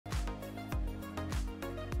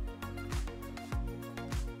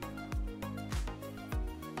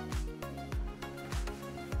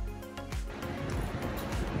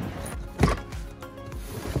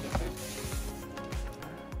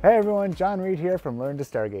Hey everyone, John Reed here from Learn to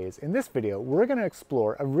Stargaze. In this video, we're going to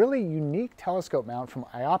explore a really unique telescope mount from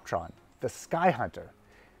iOptron, the SkyHunter.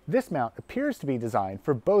 This mount appears to be designed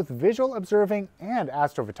for both visual observing and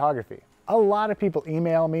astrophotography. A lot of people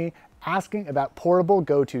email me asking about portable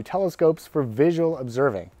go-to telescopes for visual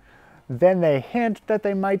observing. Then they hint that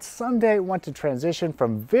they might someday want to transition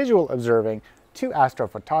from visual observing to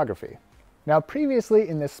astrophotography. Now previously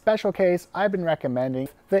in this special case, I've been recommending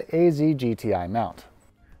the AZ-GTI mount.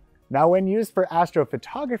 Now when used for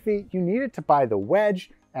astrophotography, you needed to buy the wedge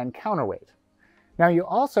and counterweight. Now you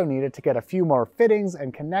also needed to get a few more fittings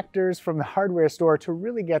and connectors from the hardware store to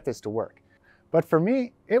really get this to work. But for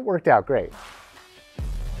me, it worked out great.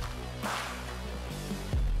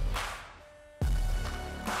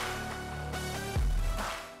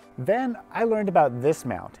 Then I learned about this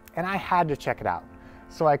mount and I had to check it out.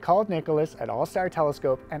 So I called Nicholas at All Star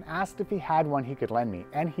Telescope and asked if he had one he could lend me,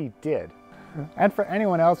 and he did. And for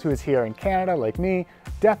anyone else who is here in Canada like me,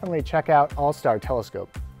 definitely check out All Star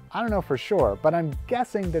Telescope. I don't know for sure, but I'm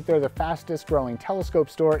guessing that they're the fastest growing telescope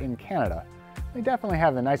store in Canada. They definitely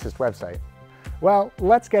have the nicest website. Well,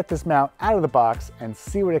 let's get this mount out of the box and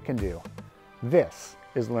see what it can do. This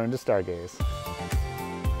is Learn to Stargaze.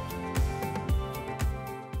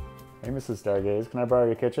 Hey Mrs. Stargaze, can I borrow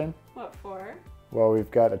your kitchen? What for? Well,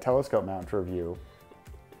 we've got a telescope mount to review.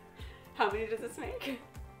 How many does this make?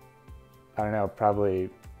 I don't know, probably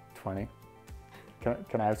 20. Can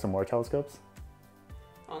I have some more telescopes?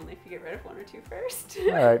 Only if you get rid of one or two first.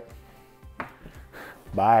 All right.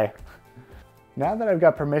 Bye. Now that I've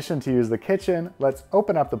got permission to use the kitchen, let's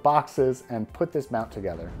open up the boxes and put this mount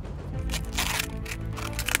together.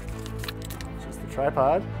 Just the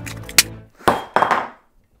tripod.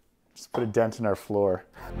 Just put a dent in our floor.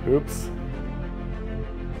 Oops.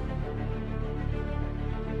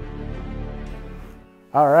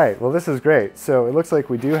 All right, well this is great. So it looks like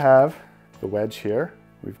we do have the wedge here.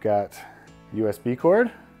 We've got USB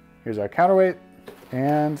cord. Here's our counterweight.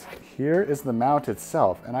 And here is the mount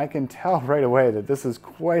itself. And I can tell right away that this is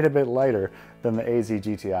quite a bit lighter than the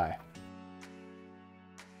AZ-GTI.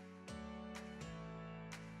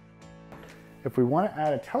 If we want to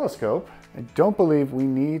add a telescope, I don't believe we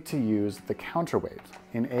need to use the counterweight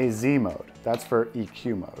in AZ mode. That's for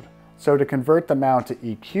EQ mode. So to convert the mount to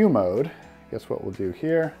EQ mode, guess what we'll do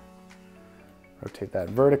here? Rotate that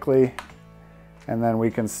vertically, and then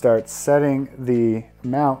we can start setting the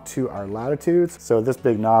mount to our latitudes. So this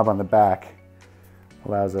big knob on the back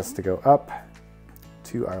allows us to go up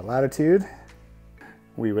to our latitude.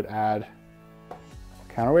 We would add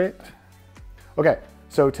counterweight. Okay,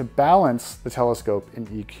 so to balance the telescope in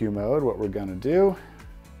EQ mode, what we're gonna do,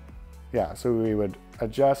 so we would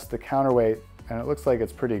adjust the counterweight, and it looks like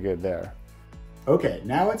it's pretty good there. Okay,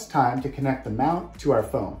 now it's time to connect the mount to our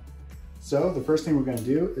phone. So the first thing we're going to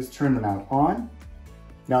do is turn the mount on.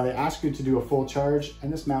 Now they ask you to do a full charge,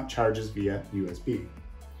 and this mount charges via USB.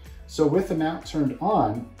 So with the mount turned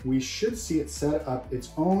on, we should see it set up its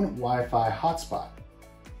own Wi-Fi hotspot.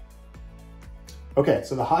 Okay,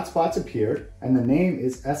 so the hotspot's appeared, and the name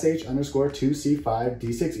is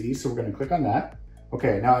sh_2c5d6e, so we're going to click on that.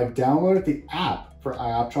 Okay, now I've downloaded the app for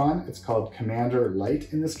iOptron. It's called Commander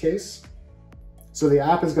Lite in this case. So the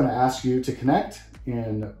app is going to ask you to connect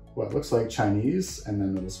in what looks like Chinese, and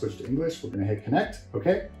then it'll switch to English. We're going to hit connect.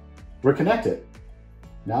 Okay, we're connected.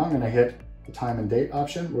 Now I'm going to hit the time and date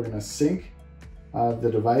option. We're going to sync the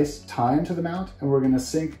device time to the mount, and we're going to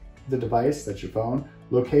sync the device, that's your phone,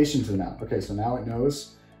 location to the mount. Okay, so now it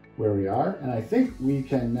knows where we are, and I think we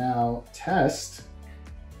can now test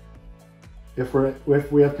if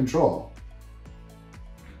we have control.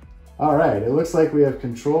 All right, it looks like we have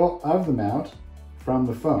control of the mount from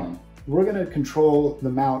the phone. We're going to control the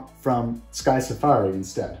mount from Sky Safari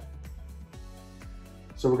instead.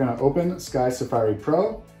 So we're going to open Sky Safari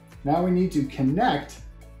Pro. Now we need to connect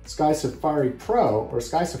Sky Safari Pro or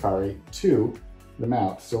Sky Safari to the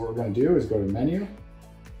mount. So what we're going to do is go to Menu,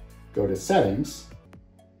 go to Settings.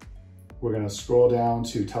 We're going to scroll down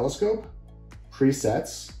to Telescope,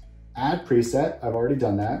 Presets, Add Preset. I've already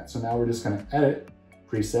done that. So now we're just going to Edit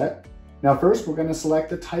Preset. Now first, we're going to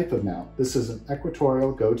select the type of mount. This is an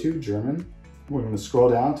equatorial go-to German. We're going to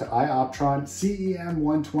scroll down to iOptron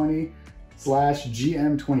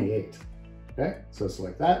CEM120/GM28. Okay, so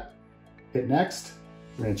select that, hit next.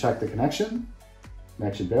 We're going to check the connection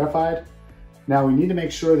verified. Now we need to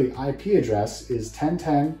make sure the IP address is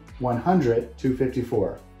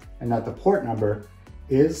 10.10.100.254 and that the port number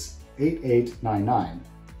is 8899.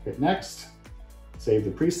 Hit next, save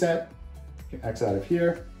the preset, X out of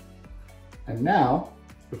here. And now,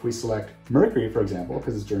 if we select Mercury, for example,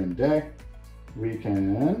 because it's during the day, we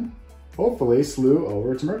can hopefully slew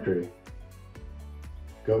over to Mercury.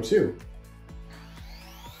 Go 2.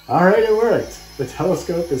 All right, it worked. The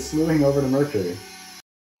telescope is slewing over to Mercury.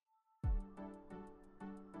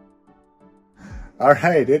 All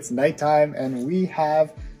right, it's nighttime and we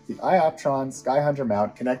have the iOptron SkyHunter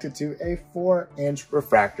Mount connected to a 4-inch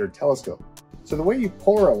refractor telescope. So the way you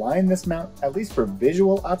polar align this mount, at least for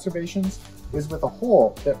visual observations, is with a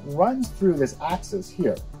hole that runs through this axis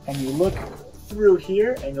here. And you look through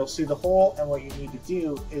here and you'll see the hole, and what you need to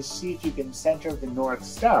do is see if you can center the North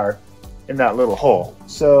Star in that little hole.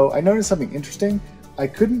 So I noticed something interesting. I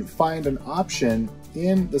couldn't find an option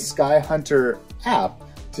in the SkyHunter app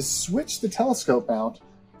to switch the telescope mount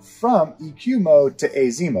from EQ mode to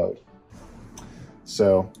AZ mode.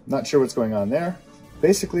 So not sure what's going on there.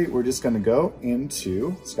 Basically, we're just going to go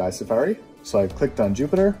into Sky Safari. So I've clicked on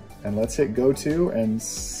Jupiter and let's hit go to and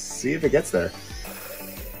see if it gets there.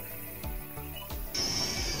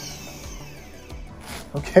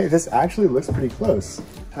 Okay, this actually looks pretty close.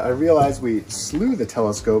 I realized we slew the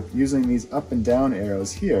telescope using these up and down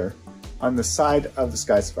arrows here on the side of the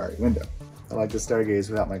Sky Safari window. I like to stargaze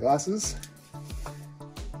without my glasses.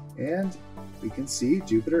 And we can see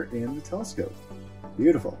Jupiter in the telescope.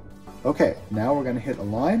 Beautiful. Okay, now we're going to hit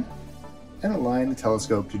align and align the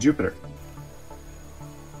telescope to Jupiter.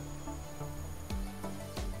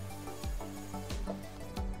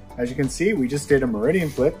 As you can see, we just did a meridian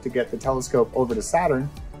flip to get the telescope over to Saturn,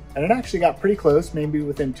 and it actually got pretty close, maybe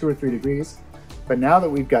within 2 or 3 degrees. But now that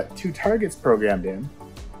we've got 2 targets programmed in,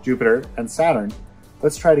 Jupiter and Saturn,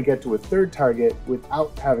 let's try to get to a 3rd target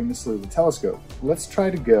without having to slew the telescope. Let's try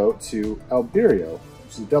to go to Albireo,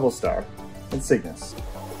 which is a double star, and Cygnus.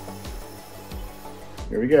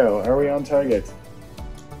 Here we go. Are we on target?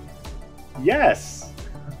 Yes!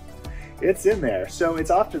 It's in there. So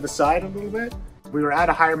it's off to the side a little bit. If we were at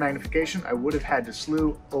a higher magnification, I would have had to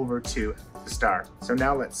slew over to the star. So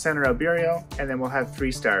now let's center Albireo, and then we'll have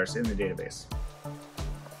 3 stars in the database.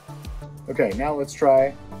 Okay, now let's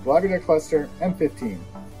try Globular Cluster M15,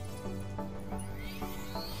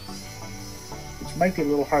 which might be a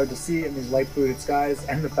little hard to see in these light polluted skies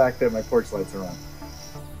and the fact that my porch lights are on.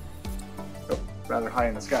 Oh, rather high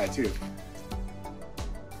in the sky too.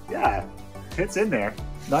 Yeah, it's in there.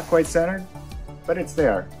 Not quite centered, but it's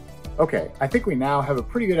there. Okay, I think we now have a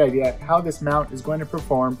pretty good idea how this mount is going to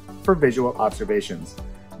perform for visual observations.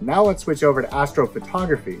 Now let's switch over to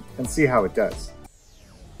astrophotography and see how it does.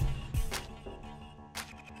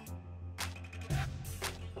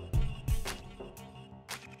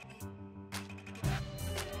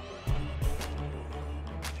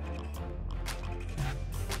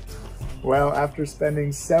 Well, after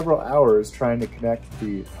spending several hours trying to connect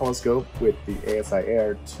the telescope with the ASI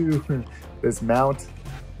Air to this mount,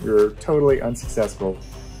 we were totally unsuccessful.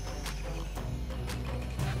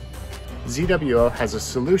 ZWO has a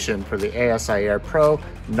solution for the ASI Air Pro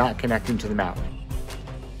not connecting to the mount.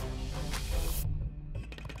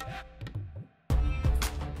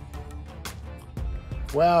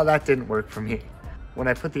 Well, that didn't work for me. When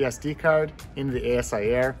I put the SD card into the ASI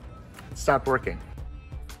Air, it stopped working.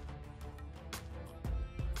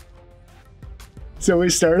 So we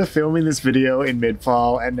started filming this video in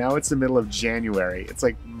mid-fall, and now it's the middle of January. It's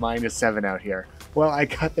like -7 out here. Well, I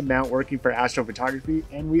got the mount working for astrophotography,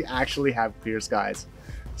 and we actually have clear skies.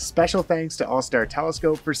 Special thanks to All Star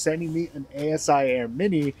Telescope for sending me an ASI Air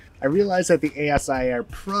Mini. I realized that the ASI Air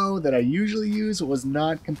Pro that I usually use was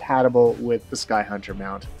not compatible with the SkyHunter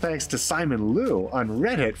mount. Thanks to Simon Liu on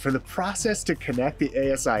Reddit for the process to connect the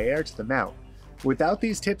ASI Air to the mount. Without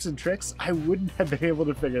these tips and tricks, I wouldn't have been able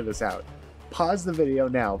to figure this out. Pause the video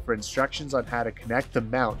now for instructions on how to connect the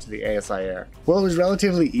mount to the ASI Air. Well, it was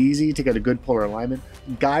relatively easy to get a good polar alignment.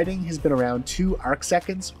 Guiding has been around 2 arc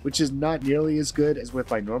seconds, which is not nearly as good as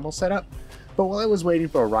with my normal setup. But while I was waiting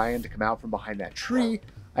for Orion to come out from behind that tree,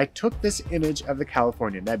 I took this image of the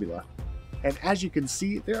California Nebula. And as you can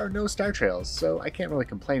see, there are no star trails, so I can't really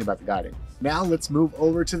complain about the guiding. Now let's move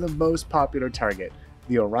over to the most popular target,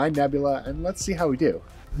 the Orion Nebula, and let's see how we do.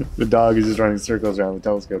 The dog is just running circles around the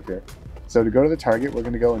telescope here. So to go to the target, we're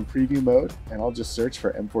going to go in preview mode, and I'll just search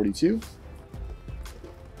for M42.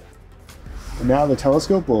 And now the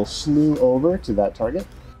telescope will slew over to that target.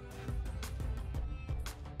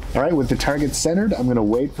 All right, with the target centered, I'm going to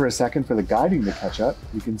wait for a second for the guiding to catch up.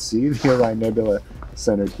 You can see the Orion Nebula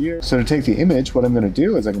centered here. So to take the image, what I'm going to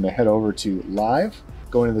do is I'm going to head over to Live,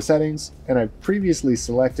 go into the settings, and I've previously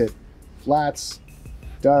selected flats,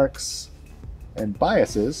 darks, and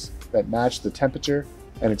biases that match the temperature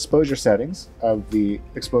and exposure settings of the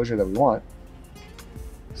exposure that we want.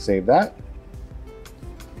 Save that.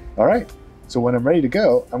 All right, so when I'm ready to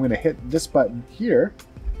go, I'm gonna hit this button here,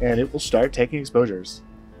 and it will start taking exposures.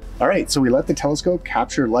 All right, so we let the telescope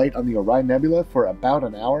capture light on the Orion Nebula for about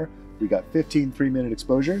an hour. We got 15 3-minute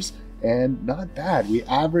exposures, and not bad. We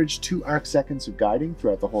averaged 2 arc seconds of guiding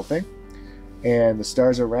throughout the whole thing, and the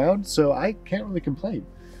stars are round, so I can't really complain.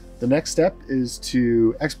 The next step is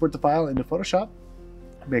to export the file into Photoshop,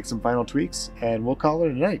 make some final tweaks, and we'll call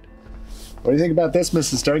it a night. What do you think about this,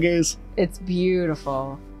 Mrs. Stargaze? It's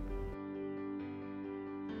beautiful.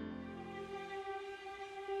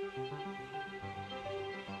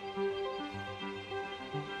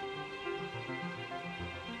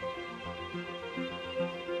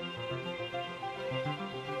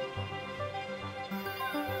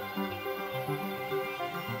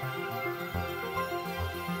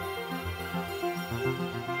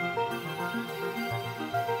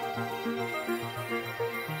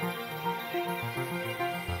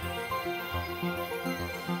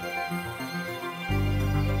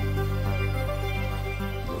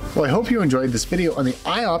 Well, I hope you enjoyed this video on the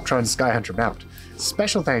iOptron SkyHunter Mount.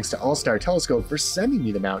 Special thanks to All-Star Telescope for sending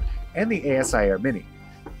me the mount and the ASI Air Mini.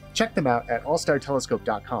 Check them out at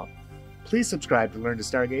allstartelescope.com. Please subscribe to learn to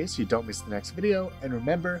stargaze so you don't miss the next video, and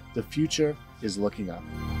remember, the future is looking up.